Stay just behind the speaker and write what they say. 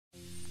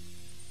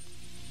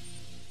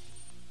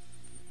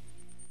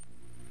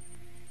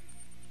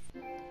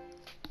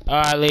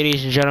Alright,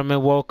 ladies and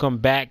gentlemen, welcome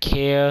back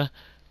here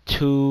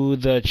to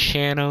the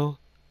channel.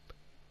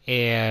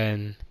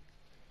 And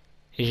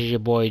this is your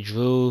boy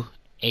Drew,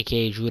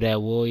 aka Drew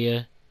That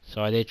Warrior.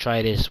 So I did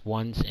try this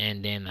once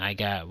and then I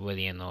got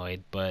really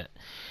annoyed. But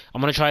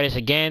I'm gonna try this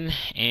again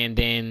and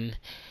then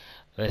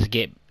let's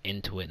get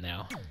into it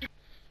now.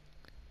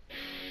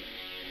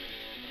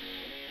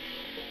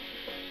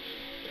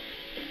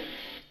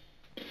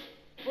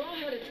 Raw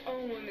had its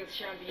own women's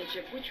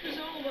championship, which was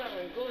all well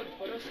and good,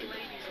 but us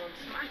ladies on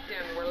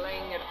SmackDown were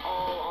laying it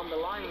all on the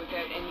line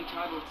without any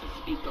titles to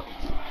speak of.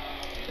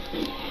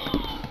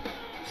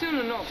 Soon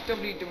enough,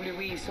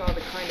 WWE saw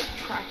the kind of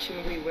traction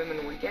we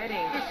women were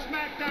getting. The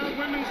SmackDown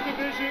Women's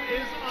Division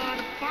is on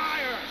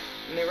fire!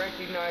 And they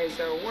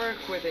recognized our work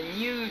with a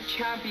new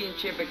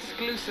championship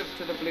exclusive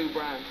to the Blue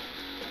brand.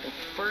 The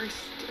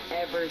first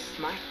ever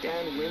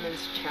SmackDown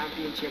Women's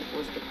Championship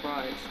was the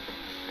prize.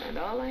 And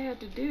all I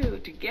had to do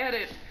to get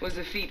it was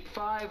defeat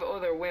 5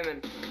 other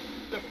women.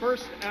 The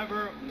first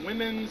ever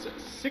Women's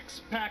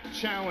Six-Pack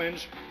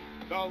Challenge.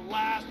 The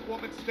last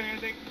woman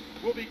standing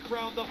will be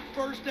crowned the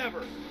first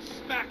ever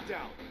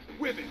SmackDown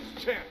Women's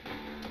Champion.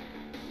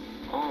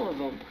 All of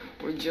them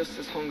were just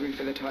as hungry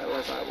for the title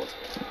as I was.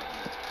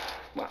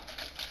 Well,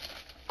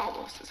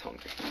 almost as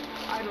hungry.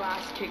 I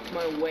last kicked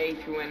my way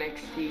through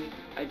NXT.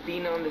 I'd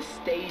been on the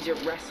stage at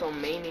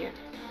WrestleMania.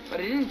 But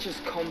I didn't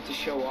just come to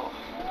show off.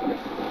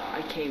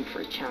 I came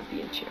for a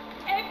championship.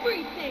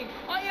 Everything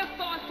I have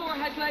fought for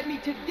has led me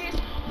to this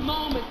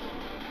moment.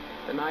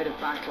 The night of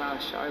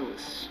Backlash, I was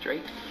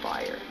straight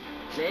fire.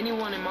 And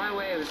anyone in my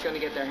way was going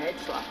to get their head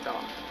slapped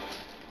off.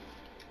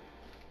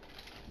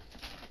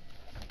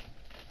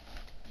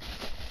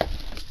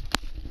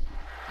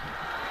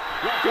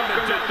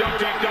 Welcome to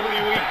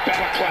WWE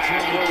Backlash,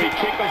 where we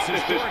kick off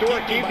this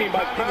historic evening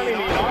by crowning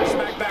the inaugural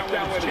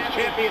SmackDown Women's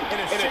Champion in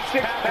a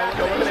six-pack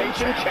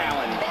elimination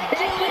challenge.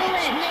 Becky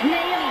Lynch,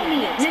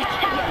 Naomi,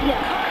 Natalya,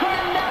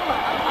 Carmella,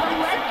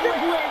 Alexa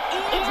Bliss,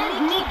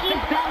 and Nikki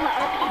Bella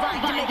are all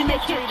vying to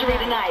make history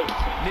tonight.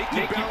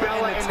 Nikki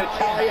Bella and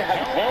Natalya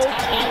have both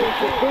titles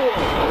before.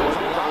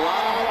 There's a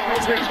lot of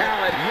hungry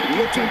talent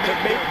looking to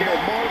make their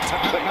mark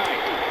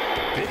tonight.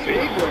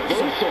 Big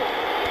reversal.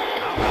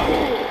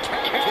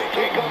 Can't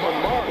kick up a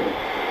mark.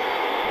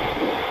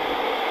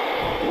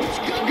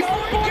 Go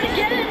for it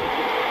again.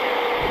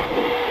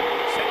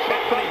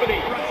 Company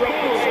from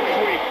last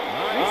week.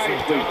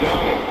 Nicely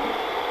done.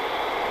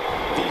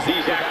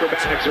 These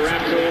acrobatics are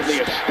absolutely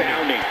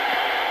astounding.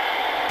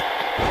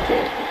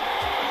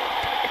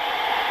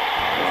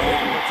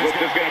 What's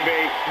this going to be?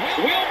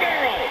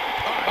 Wheelbarrow!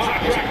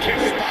 Drop kick to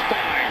the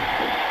spine.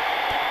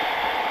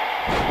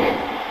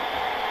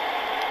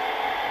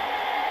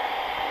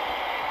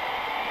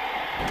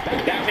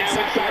 Down now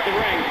inside the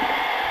ring.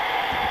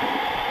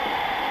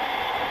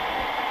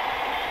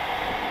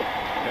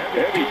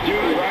 Heavy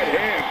duty right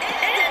hand.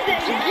 And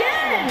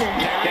again.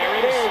 There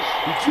it is.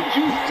 Did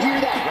you hear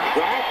that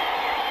crack?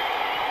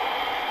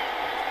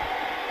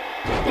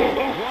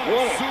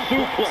 What a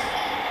suplex.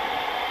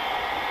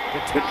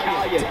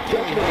 Natalya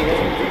definitely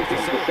has some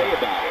things to say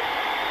about it.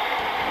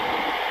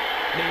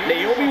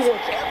 Naomi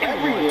wants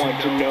everyone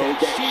to know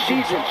that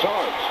she's in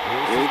charge.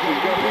 This is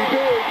going to be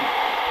big.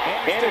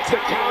 And it's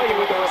Natalya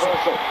with the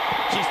reversal.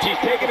 She's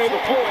taking to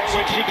the floor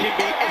when she can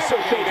be ever so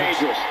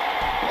dangerous.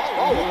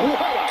 Oh, what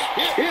a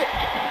kick.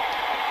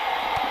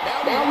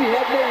 Now we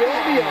have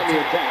Naomi on the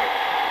attack.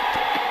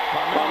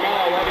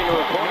 Carmella letting her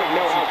opponent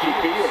know how she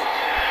feels.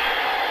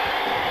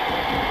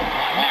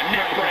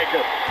 Neck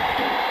breaker.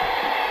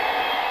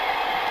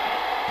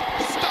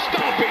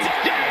 Stomping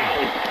down.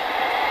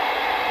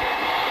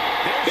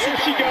 There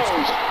she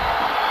goes.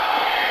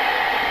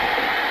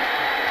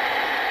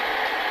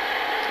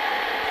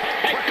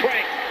 Head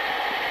crank.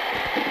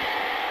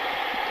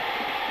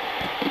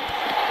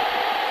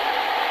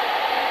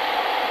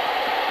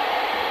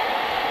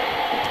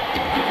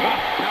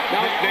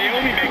 Now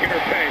Naomi making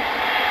her pay.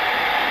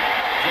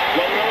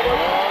 Float over.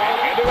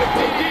 Into a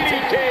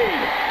DDT.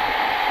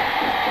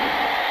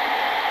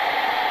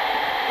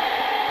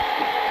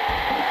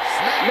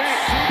 Smack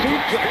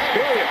suplex.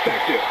 Very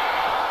effective.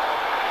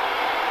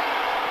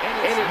 And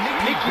it's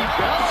Nikki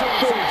Bella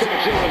showing some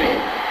agility.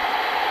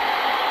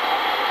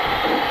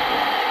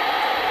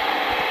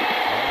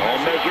 All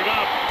measured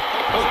up.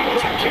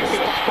 Drop kick to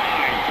the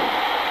spine.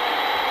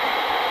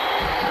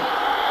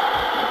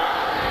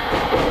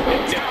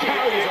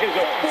 Natalya is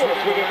a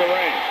force within the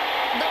ring.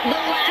 The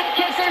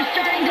Lasskicker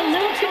starting to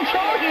lose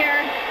control here.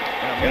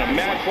 In a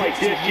match like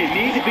this, you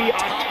need to be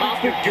on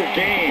top of your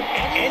game.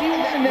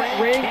 Anyone in that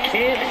ring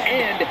can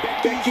end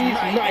Becky's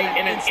night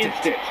in an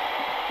instant.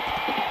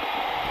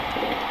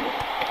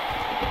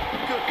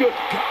 Good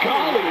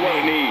golly, what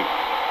a knee.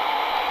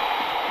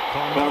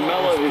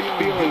 Carmella is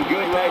feeling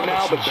good right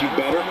now, but she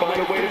better find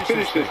a way to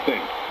finish this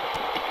thing.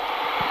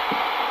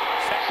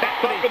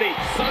 Step up for the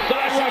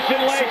side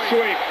Russian leg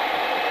sweep.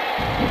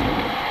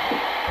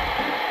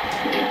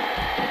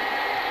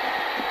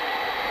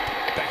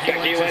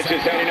 Becky Lynch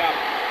is heading up.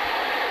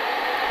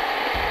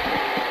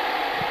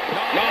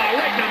 No,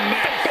 right in the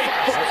mat. Face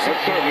first. That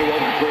certainly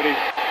wasn't pretty.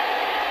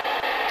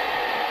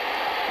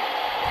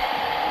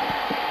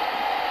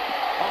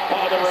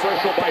 Oh, the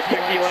reversal by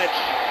Becky Lynch.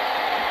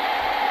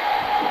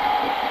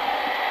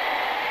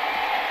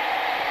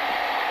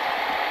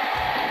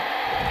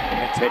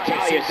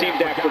 Natalya seems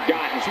to have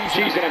forgotten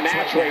she's in a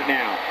match right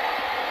now.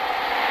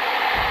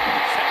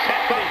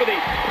 Set up for the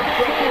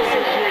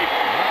sweep.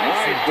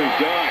 Nicely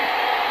done.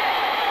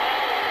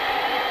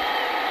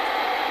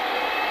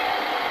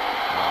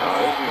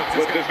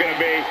 What's this going to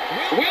be?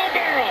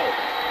 Wheelbarrow!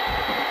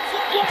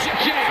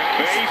 Flapjack!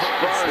 Face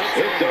first.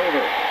 It's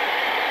over.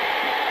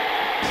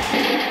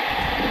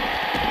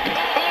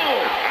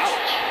 Oh!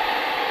 Ouch!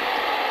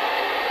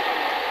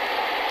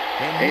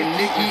 And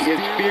Nikki is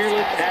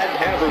fearless as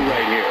ever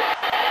right here.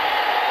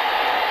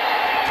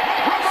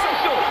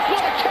 Reversal!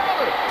 What a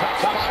counter!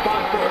 Tough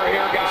spot for her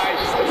here,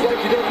 guys. It's like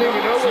she doesn't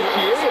even know where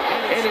she is.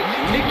 And it's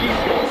Nikki's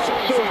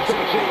showing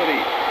some agility.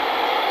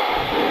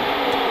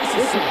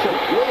 This is some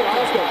great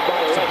offense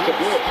by Alexa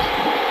Bliss.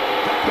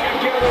 Back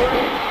the other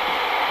way.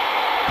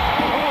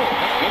 Oh,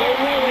 and a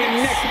rolling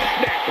neck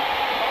snap.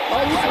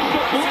 Alexa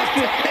Bliss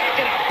is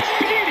taking a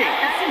beating.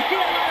 I can see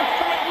a lot of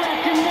fight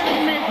left in this,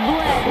 Miss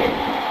Bliss.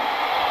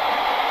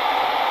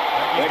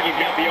 Becky's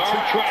got the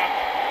arm trap.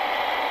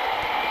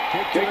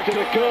 Kick to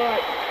the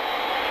gut.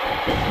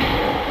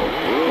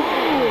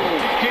 Ooh,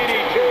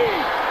 DDT.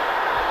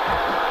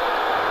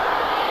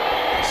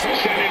 Sent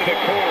into the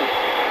corner.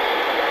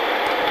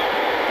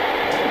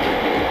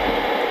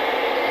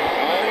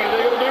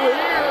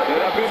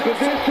 Good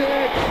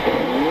position.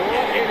 What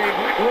an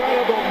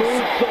incredible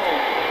moonsault.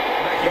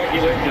 Becky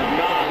Lynch is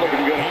not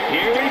looking good.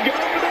 Here we go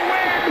for the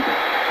win.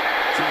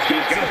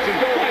 She's got some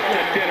fight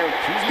left in her.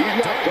 She's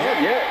not done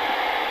yet.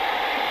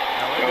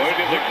 Going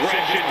to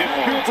aggression, to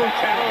pure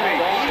brutality.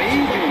 On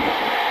easy.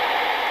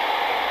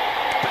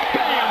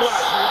 Bam!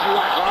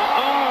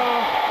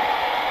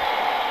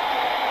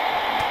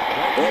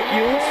 Becky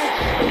Lynch.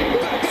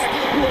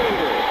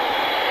 Exploder.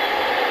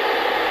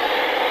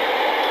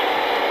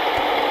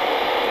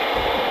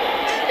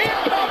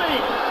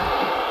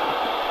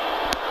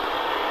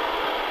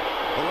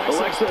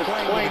 Alexa is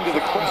playing to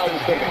the crowd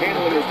instead of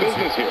handling her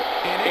business here.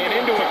 And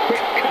into a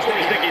quick cover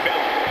is Nikki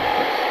Bella.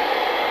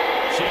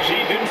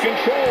 She's in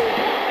control.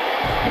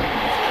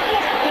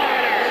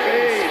 Flatter.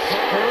 Face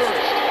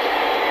first.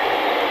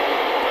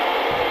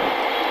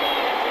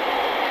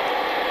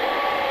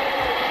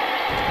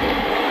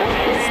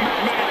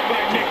 Match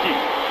by Nikki.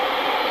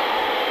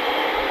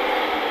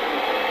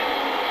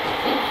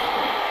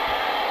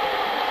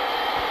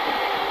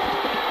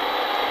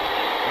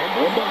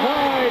 From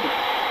behind.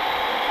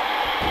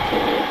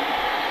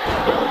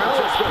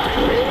 He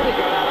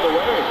got out of the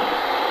way.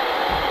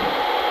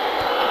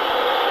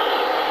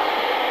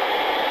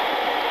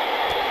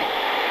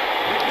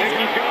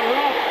 Nikki's got her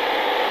up.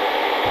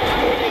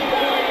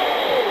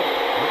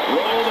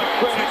 Roll the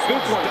credits.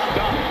 This one's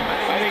done.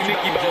 I think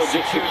Nikki Bella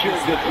just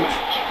secured this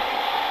match.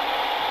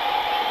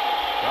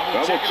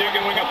 Double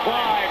chicken wing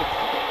applied.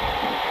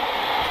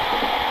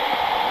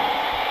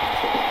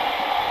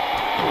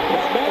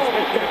 Bella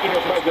is making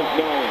her presence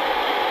known.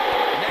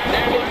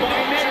 Now by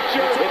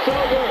nature, it's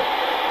over.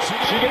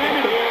 She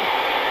ended here.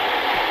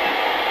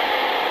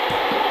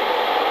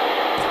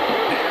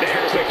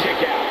 There's the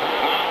kick out.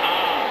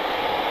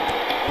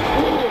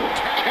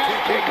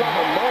 Can't pick on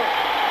the mark.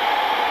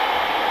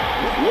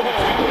 Whoa,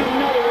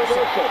 another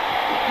reversal.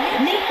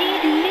 Nikki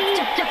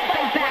needs to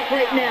fight back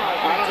right now.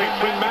 I don't think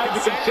Quinn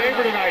Magic can save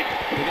her tonight.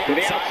 To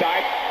the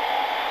outside.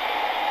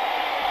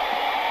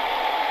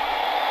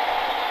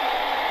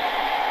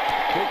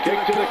 Kick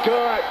to the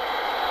gut.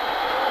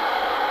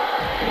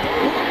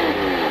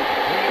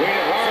 Queen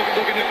of Hearts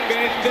looking to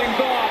finish things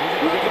off.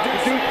 Who's about to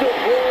do so?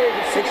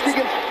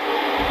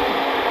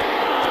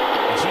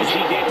 She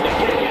did not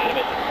get out of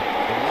it.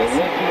 The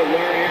lesson to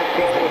learn here,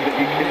 Cole, is that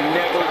you can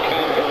never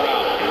count her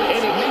out.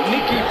 And it's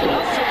Nikki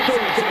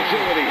showing some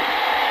agility.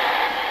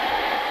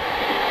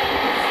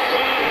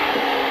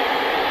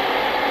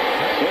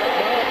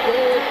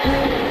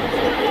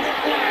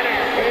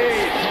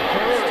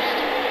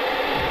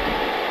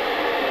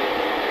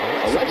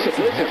 Alexa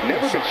Bliss has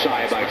never been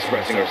shy about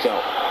expressing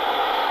herself.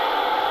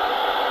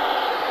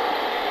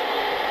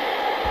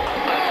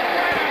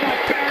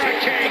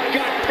 Barricade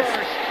gut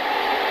first.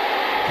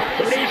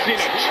 Producing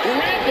a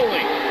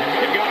trampling.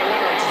 You've got to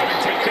wonder how much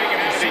has been taken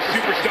out of these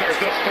superstars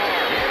thus far.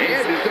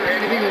 And is there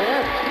anything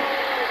left?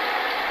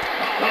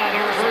 Oh, the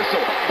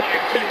reversal by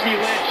Becky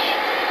Lynch.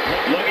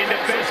 Looking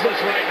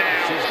defenseless right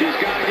now. She's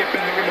got to get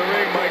back in the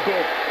ring,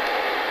 Michael.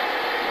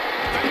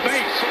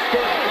 Face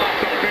first off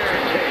the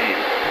barricade.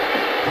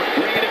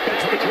 Bringing it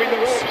back between the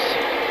ropes.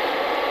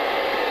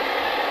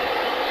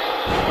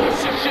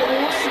 Russian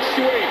leg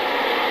sweep.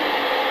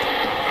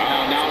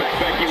 Oh, now it's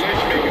Becky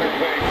Lynch making her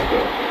pay.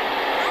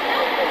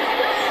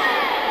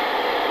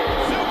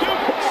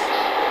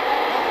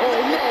 Oh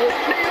no,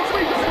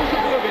 Naomi's almost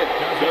out of it.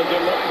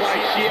 Doesn't look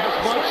like she has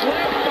much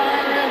left.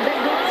 And the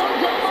ground's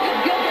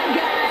almost gone,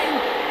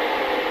 guys.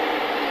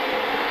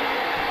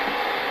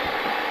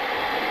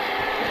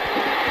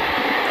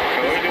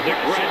 Going to the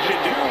aggression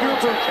to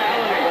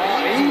brutality.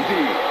 Oh,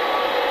 easy.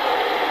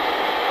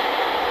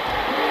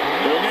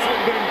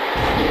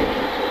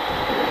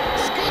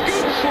 Scoop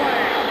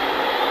slam.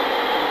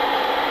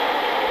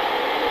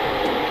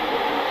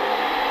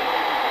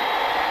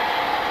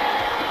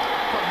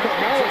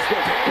 Carmella's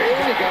just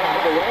barely got out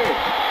of the way.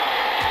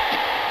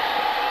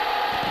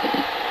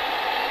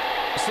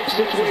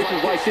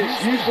 Situations like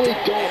this usually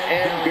don't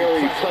end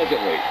very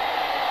pleasantly.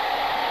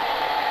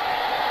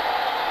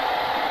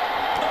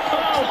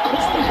 Oh,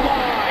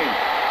 clothesline!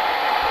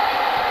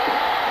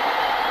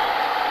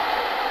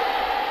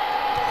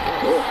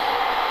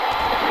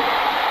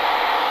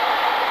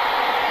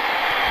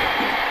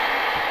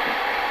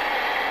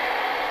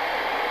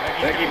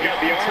 Becky got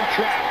the arm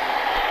trap.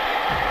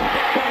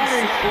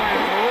 Body slam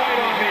right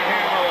on the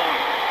hammerlock.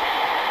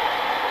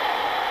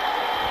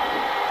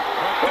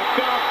 Hooked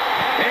up.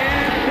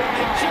 And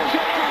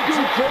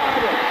good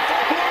driver.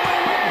 For the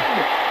win.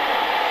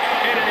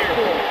 And an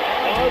airport.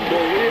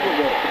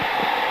 Unbelievable.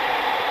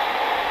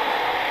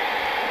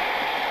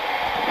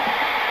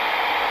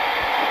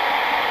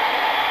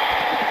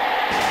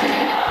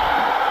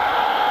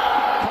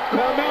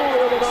 Carmella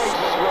with a nice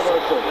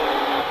reversal.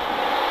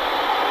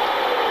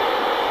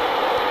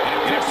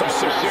 After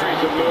a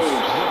series of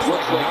moves,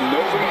 looks like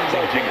nobody's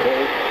touching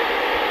Cole.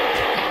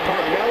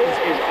 Carmella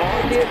is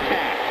on the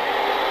attack.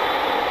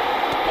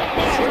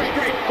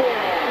 Straight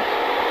forearm.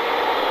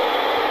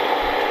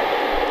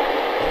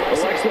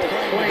 Alexa is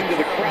playing to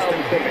the crowd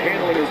instead of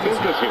handling her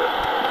business here.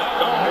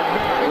 Oh,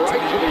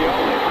 right to the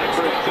elbow.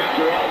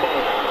 After elbow.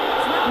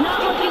 Not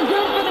looking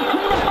good for the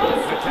Queen of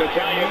Hearts.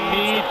 Natalya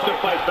needs to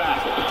fight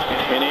back.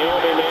 And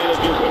Naomi manages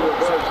to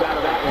reverse out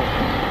of that one.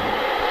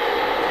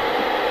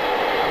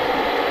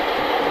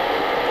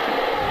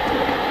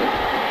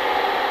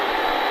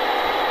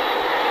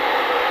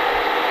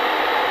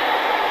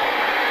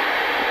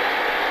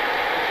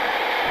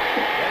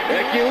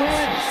 Becky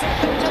Lynch.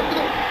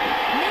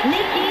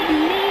 Nikki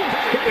needs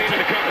Quickly into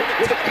the cover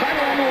with the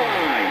title on the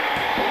line.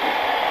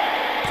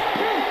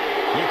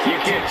 You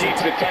can't teach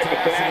the type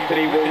of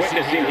tenacity we're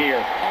witnessing here.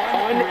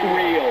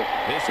 Unreal.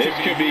 This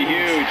could be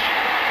huge.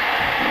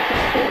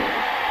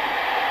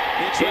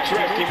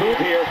 Interesting move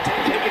here,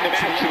 taking the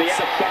match to the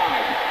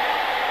outside.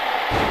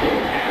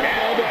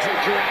 Elbow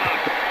drop.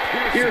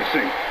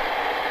 Piercing.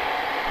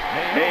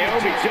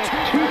 Naomi just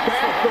too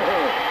fast for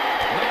her.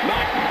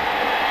 Not.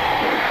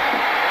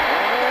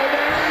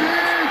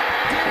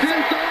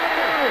 It's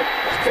over!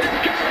 It's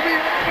gotta be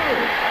over!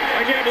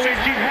 I can't believe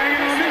she's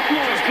hanging on this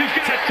one. She's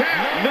got a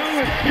tap. No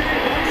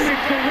escape, only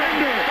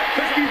surrender.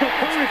 Becky's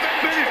opponent's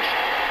finished.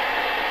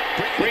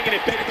 Bringing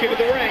it back into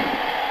the ring.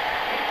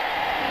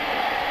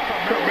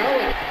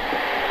 Carmella.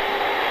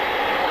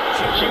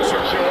 She works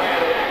her way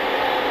out of that.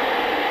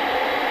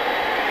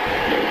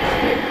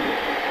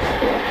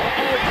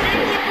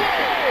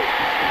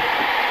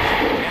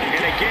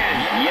 And again,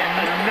 yet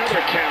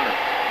another counter.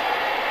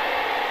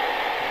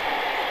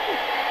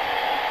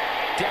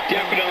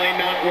 Definitely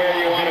not where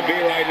you want to be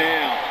right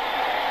now.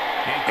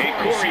 And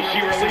Corey, she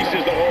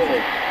releases the hold.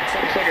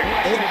 Looks like a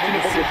questionable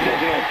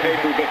decision on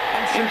paper, but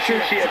I'm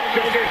sure she has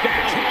shoulders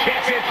down.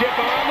 Championship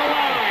on the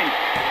line.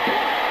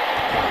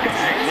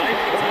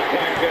 Nice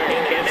contact there.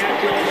 And that's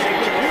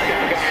elimination right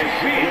there, guys.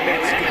 With an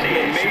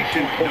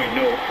exclamation point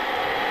note.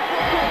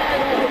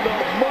 Right on the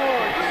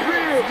mark.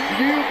 Rear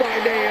view by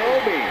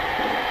Naomi.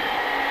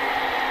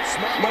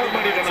 Smart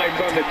money tonight's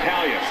on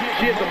Natalya.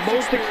 She has the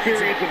most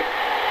experience of...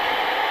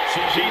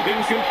 She's in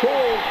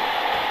control.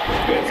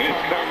 This is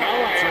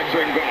Carmella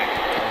answering back.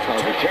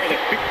 Return the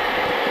feet.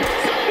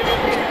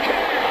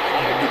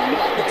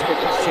 Not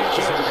Natalya's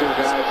chances here,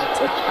 guys.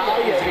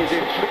 Natalya is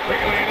in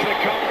quickly into the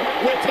cover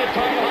with the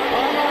title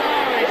on the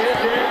line.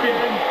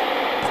 Champion.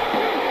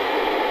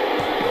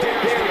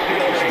 There's the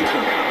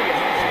elimination.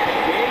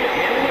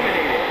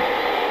 Eliminated.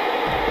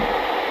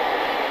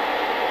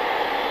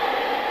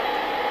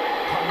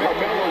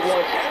 Carmella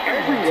wants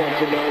everyone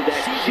to know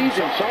that she's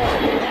in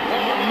charge.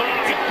 Oh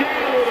my,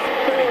 down with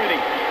authority.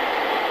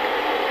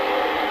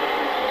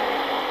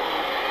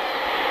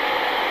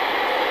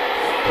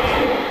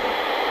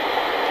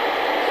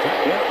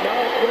 No,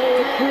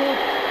 it's true.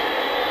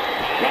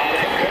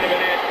 That could have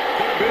been it.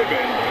 Could have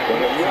been, but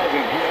it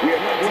wasn't. We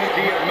have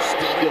plenty of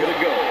matches still to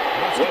go.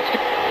 Let's go.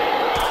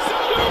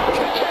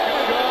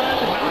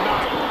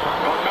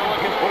 Carmella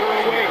can put her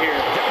away here.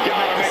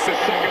 Gotta make the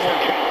second one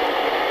count.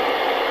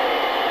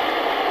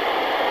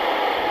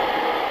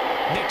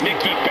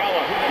 Nikki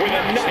Bella with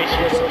a nice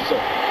reversal.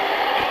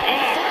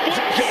 Oh,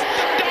 foot just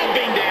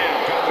stomping down.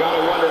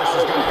 Gotta wonder how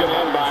this is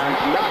gonna end, Byron.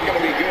 Not gonna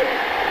be good.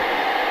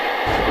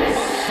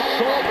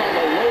 Assault on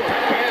the lower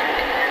back.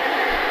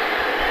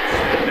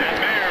 That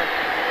mare.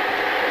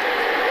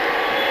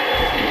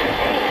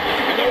 Oh,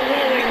 and the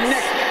rolling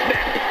neck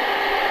snap.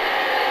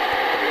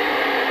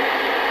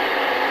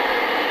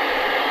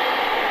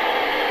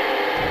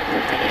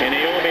 And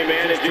Naomi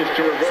manages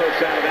to reverse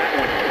out of that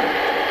one.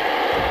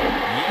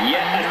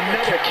 Yet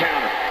another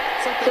counter.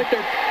 It's like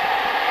they're...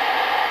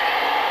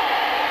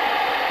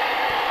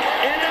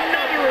 And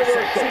another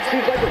reversal.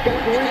 Seems like we're back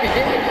to where we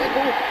began.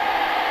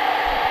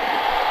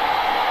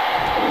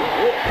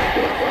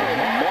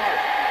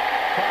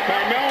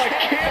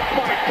 can't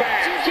fight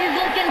back. She's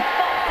looking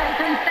far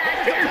from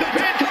fast. Here's the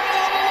pin. Tunnel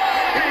on the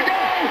line. There you go.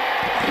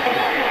 Oh,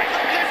 my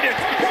goodness.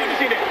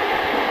 Punching it.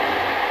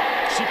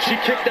 She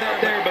kicked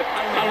out there, but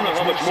I don't know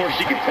how much more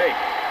she can take.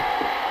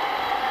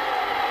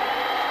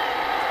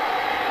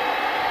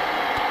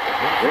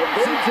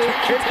 Reverses.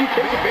 Can she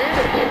take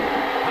advantage?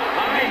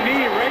 High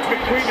knee right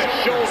between the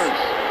shoulders.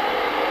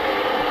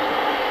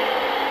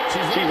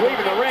 She's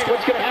leaving the ring.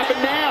 What's going to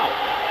happen now?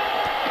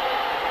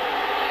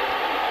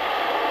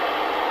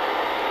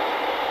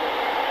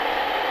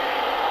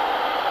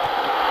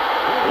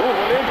 Oh,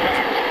 what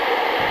impact.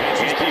 And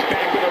she's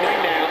back in the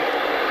ring now.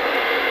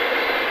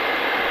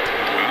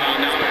 Oh,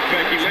 now that's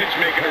Becky Lynch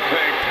making her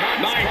pay.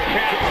 Nice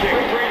calf kick.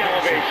 Great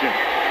elevation.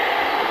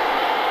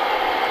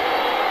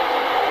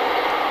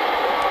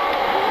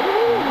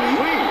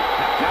 Ooh-wee.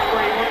 Not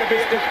where you want to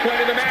be at this point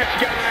in the match,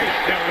 guys.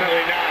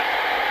 Definitely not.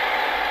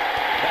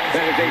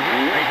 That is a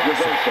great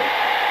reversal.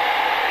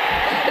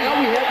 Now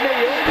we have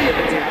Naomi in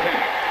the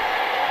impact.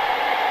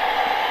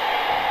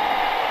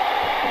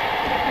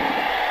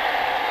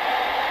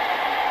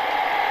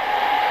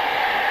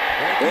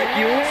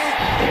 Becky Lynch.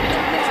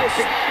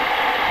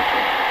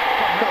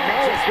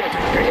 Carmella's just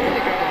barely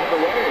got out of the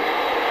way.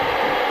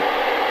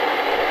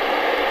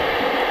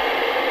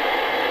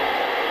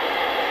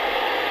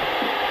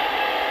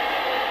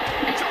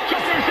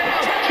 Shoulders down.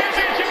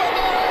 Championship on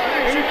the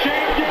line. New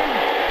champion.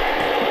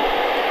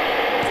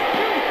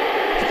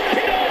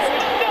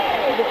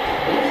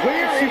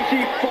 Where is she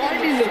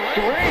finding the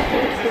strength?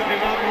 This is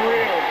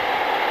unreal.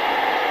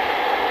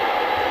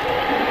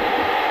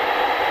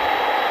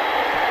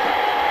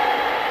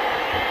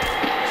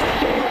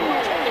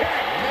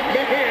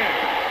 Man,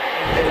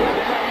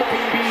 that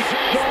might be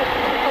just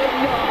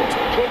enough to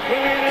put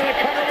in a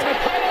cover with the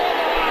title on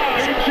the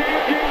line. New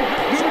champion,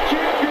 new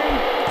champion.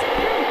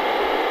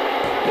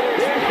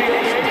 There's the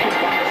elimination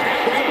box.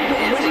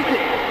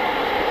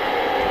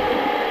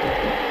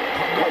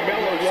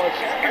 Carmella wants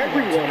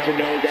everyone to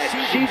know that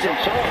she's in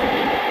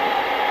charge.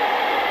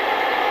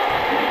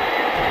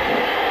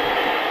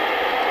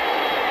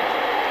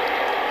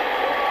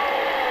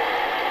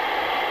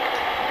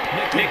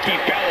 Nikki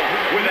Bella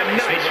with a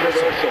nice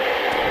reversal.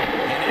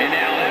 And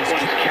now that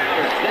one's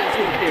countered. That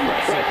was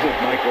impressive,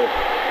 Michael.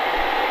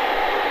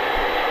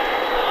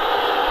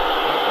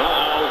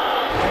 Uh-oh.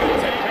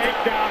 It's a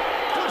takedown.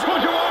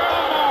 Push your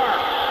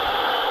arm.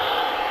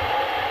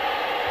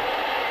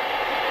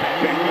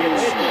 Becky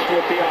Lynch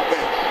with the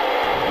offense.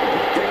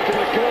 Straight to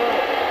the gut.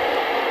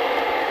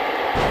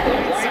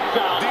 Lights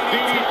out.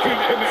 DDT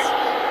connects.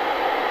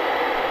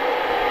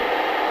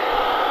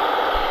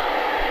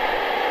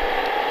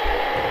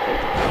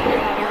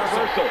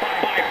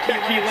 By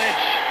Becky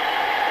Lynch.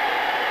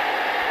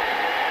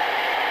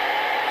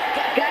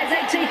 Guys,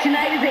 I'd say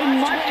tonight is a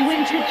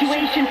must-win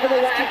situation for the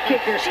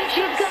Lasskicker. She's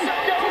come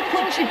so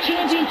close to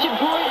championship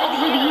glory over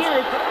the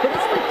years, but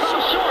always fell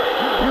short.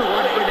 You're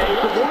right,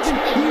 Renee. For more than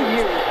 2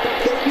 years,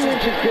 Becky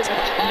Lynch has been a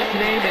top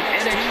name in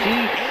NXT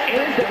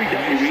and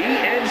WWE,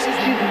 and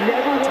she's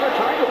never won a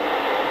title.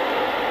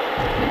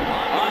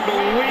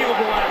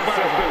 Unbelievable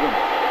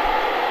athleticism.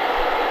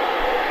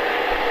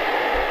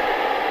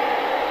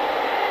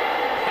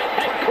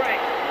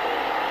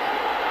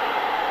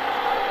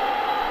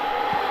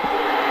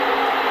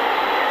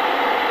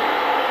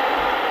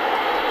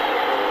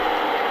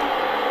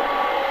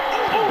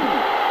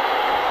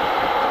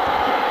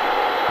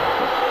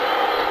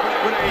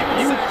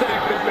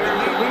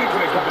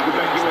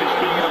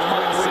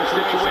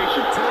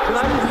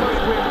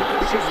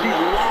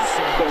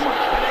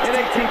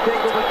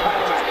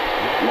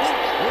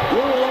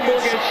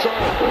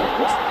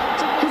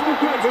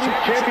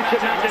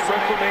 Championship match at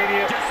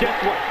WrestleMania.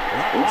 Guess what?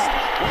 Lost.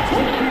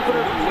 What's keeping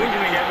her from losing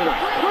again tonight?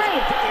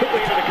 Great.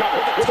 Quickly into the cover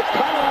with the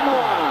title on the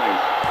line.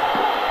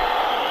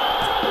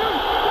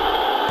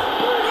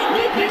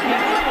 Nikki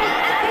Bella is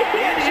out of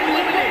here. She was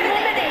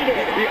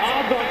eliminated. The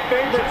odds-on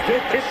favorites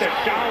just hit the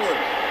showers.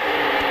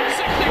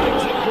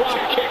 Drop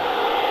kick.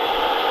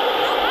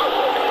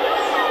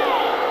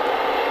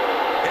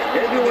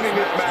 Everyone in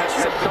this match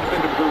has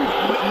something to prove,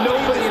 but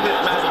nobody in this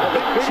match has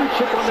a bigger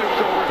chip on their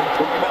shoulders than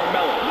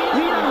Carmella.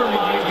 We are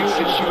reminding you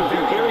that she was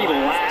the very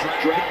last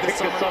draft pick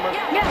this summer.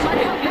 Yeah, much like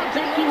how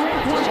Becky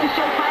Lynch wants to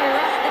show higher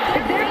up.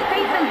 If there's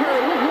faith in her,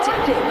 we'll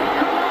watch it.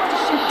 Carmella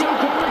wants to show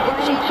Daniel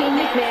Bryan and Shane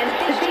McMahon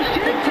that they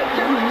should have picked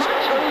her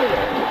much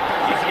earlier.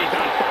 He's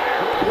on fire.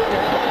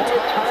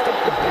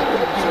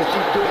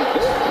 She's doing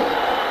this.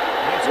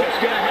 What's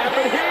going to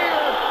happen here?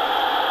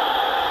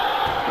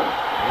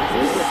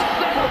 This is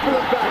set up for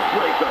the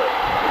backbreaker.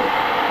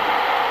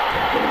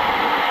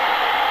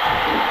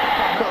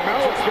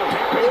 Carmella just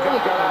barely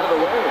got out of the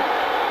way.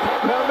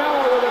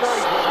 Carmella with a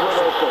nice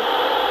reversal.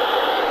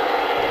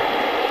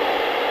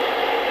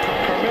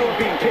 Carmella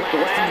being picked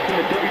last in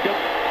the WWE.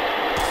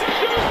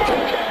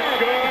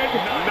 Good.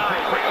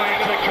 Nice. Right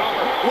into the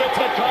cover with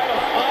the title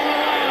on the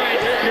line.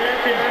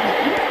 Champion.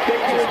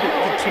 Becky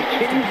Lynch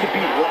continues to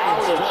be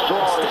loud and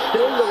strong.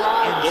 Still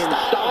alive in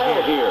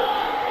style here.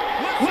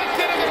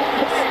 Lifted into the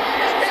place.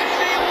 It's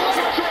the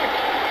electric.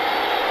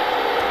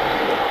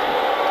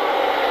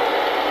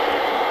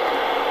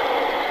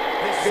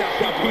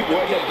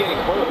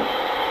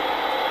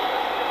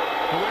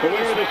 The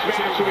winner of this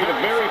match will be the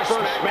very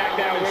first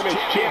SmackDown Women's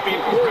Champion.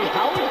 Corey,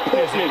 how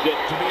important is it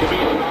to be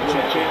an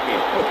inaugural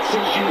champion?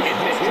 Since you in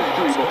the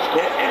history books,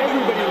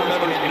 everybody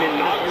remembers an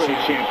inaugural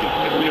champion.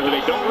 You know who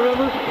they don't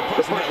remember?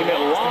 The person that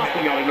lost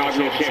in that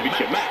inaugural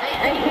championship match.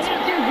 I hate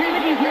to agree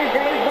with you here,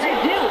 guys, but I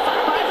do.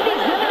 Five of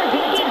these women are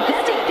going to get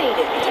devastated.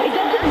 It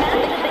doesn't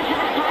matter if they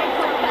have a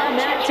high-profile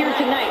match here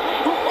tonight.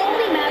 It will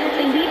only matter if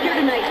they leave here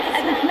tonight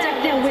as the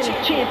SmackDown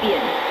Women's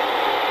Champion.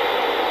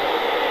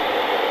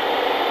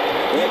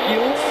 Becky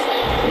Lynch.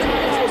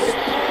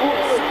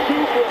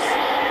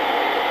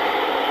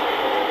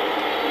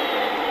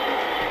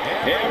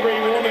 Every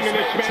woman in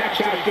this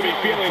match has to be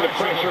feeling the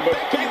pressure, but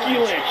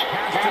Becky Lynch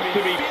has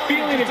to be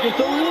feeling it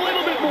just a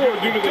little bit more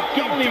due to the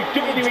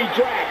WWE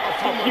draft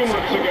a few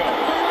months ago.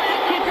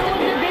 Lasskicker was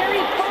the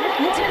very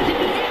first woman to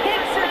be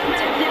picked for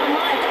SmackDown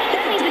Live.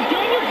 That means that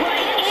Daniel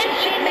Bryan and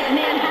Shane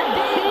McMahon have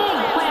big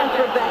plans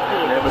for Becky.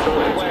 Yeah, but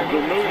those plans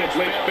were moved as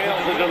Lynch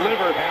failed to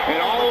deliver, and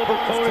all of her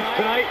opponents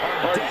tonight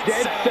are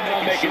dead set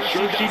on making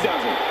sure she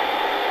doesn't.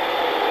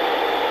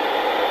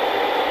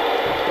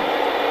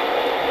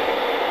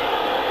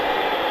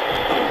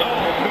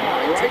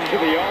 Right to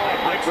the arm,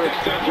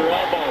 hyperextend your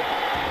elbow.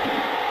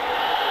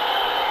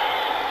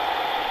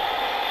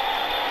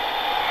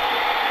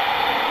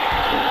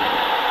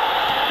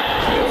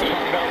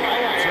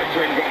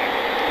 Answering back.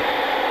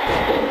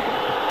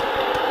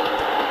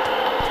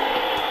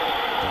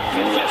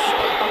 Aggressive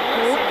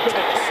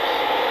attacks.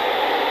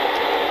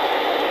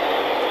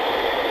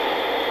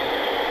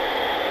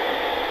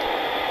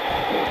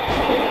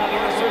 Another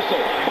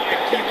reversal by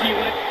Becky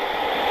Lynch.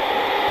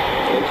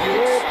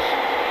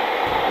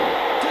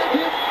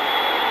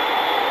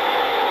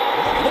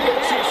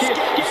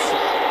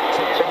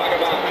 Talk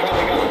about coming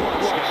up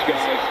clutch,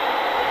 guys.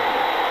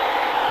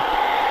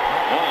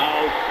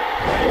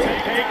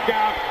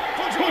 Takedown.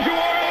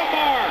 Fujiwara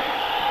bar.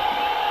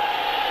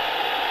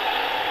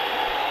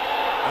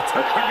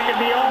 Attacking in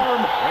the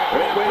arm.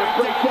 Great way to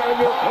break down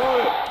your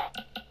opponent.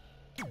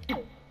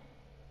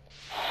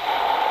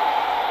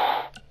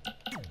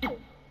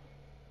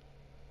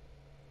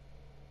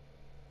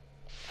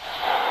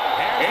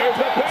 Here's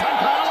the pin on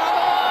the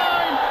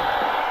line.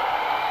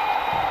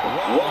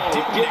 Whoa,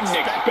 didn't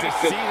expect to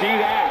see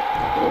that.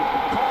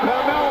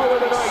 Carmella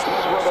with a nice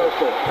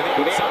reversal.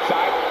 To the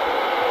outside.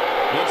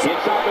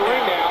 Inside the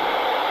ring now.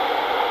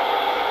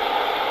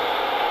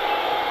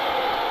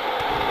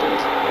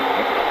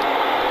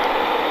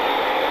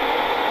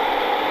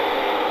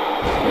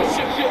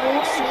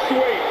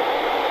 Sweet.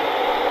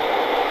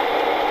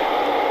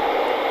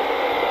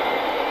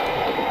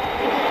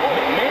 Oh,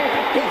 man,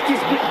 I think he's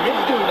just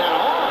missing that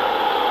arm.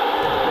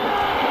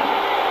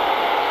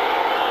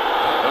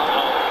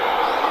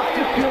 I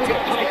just feel like a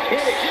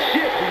Titanic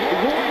ship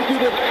rolling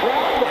through this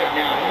crowd right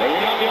now. We're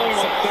not the only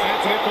ones saying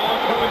it, and it's all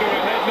coming to a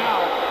head now.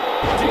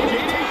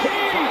 DDT!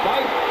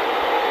 Fight.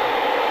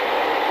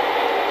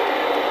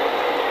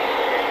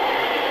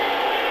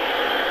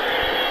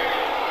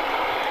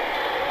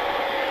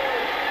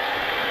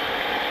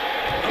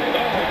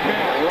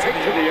 Right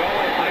to the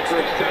arm,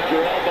 hyperextend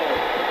your elbow.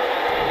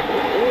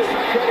 Ooh,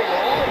 treading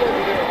all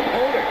over their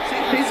opponent.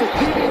 She's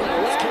receiving the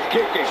last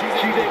kicking.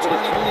 She's able to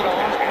turn it on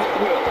at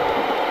will.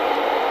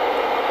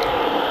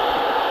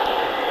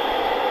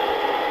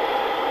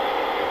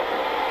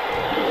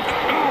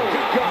 Oh,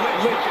 God,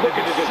 Lynch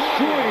looking to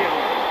destroy him.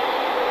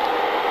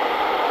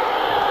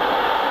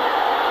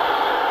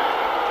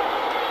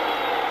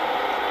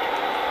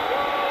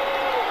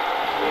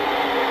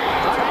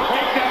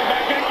 Takedown by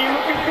Becky,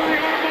 looking for the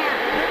armbar.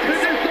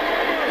 This is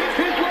over.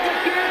 He's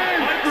locked in.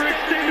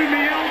 Hyperextending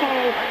the elbow.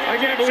 I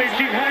can't believe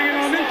she's hanging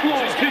on this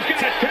long. She's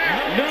got a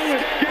tap. No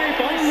escape,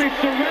 only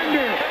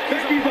surrender.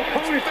 Becky's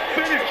opponent's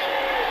finished.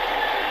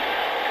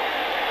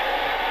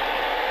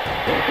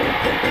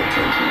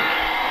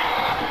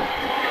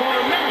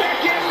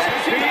 Becky,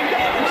 let's see it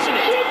go. She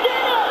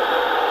did it.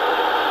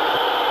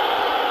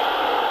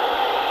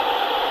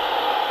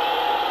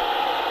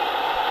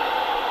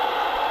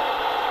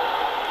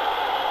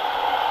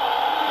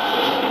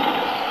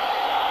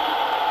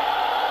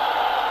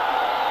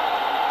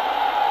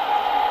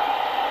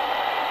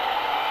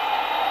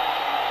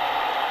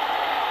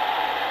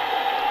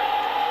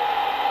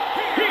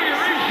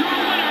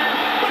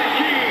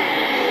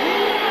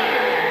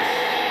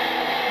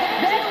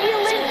 Becky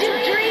Lynch's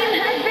dream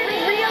has been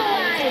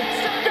realized.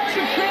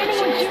 Started training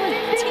when she was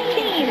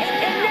 15,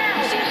 and now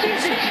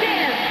she's the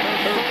champ.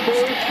 Her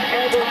first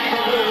ever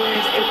title win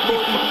is for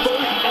the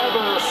first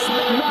ever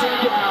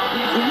SmackDown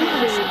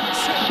Women's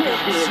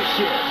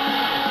Championship.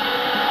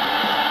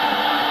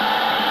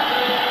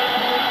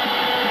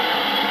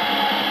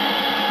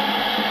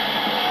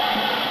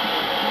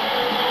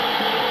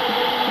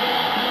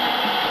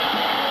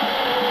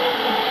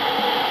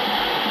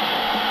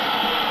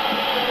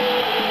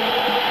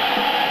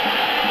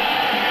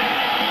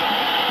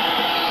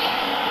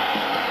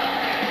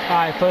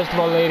 Alright, first of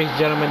all, ladies and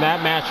gentlemen,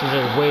 that match was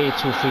just way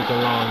too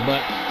freaking long,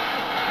 but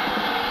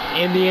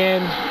in the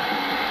end,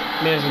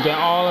 managed to get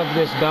all of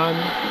this done.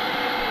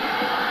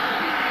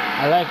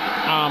 I like,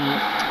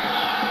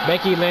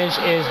 Becky Lynch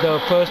is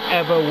the first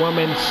ever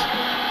women's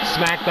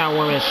SmackDown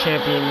Women's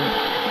Champion.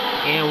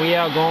 And we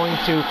are going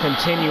to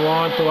continue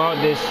on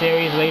throughout this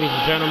series, ladies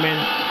and gentlemen.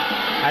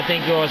 I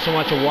thank you all so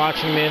much for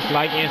watching this.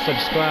 Like and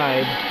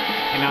subscribe.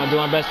 And I'll do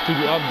my best to keep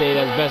you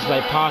updated as best as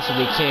I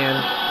possibly can.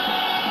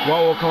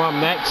 What will come up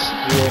next,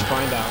 we will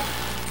find out.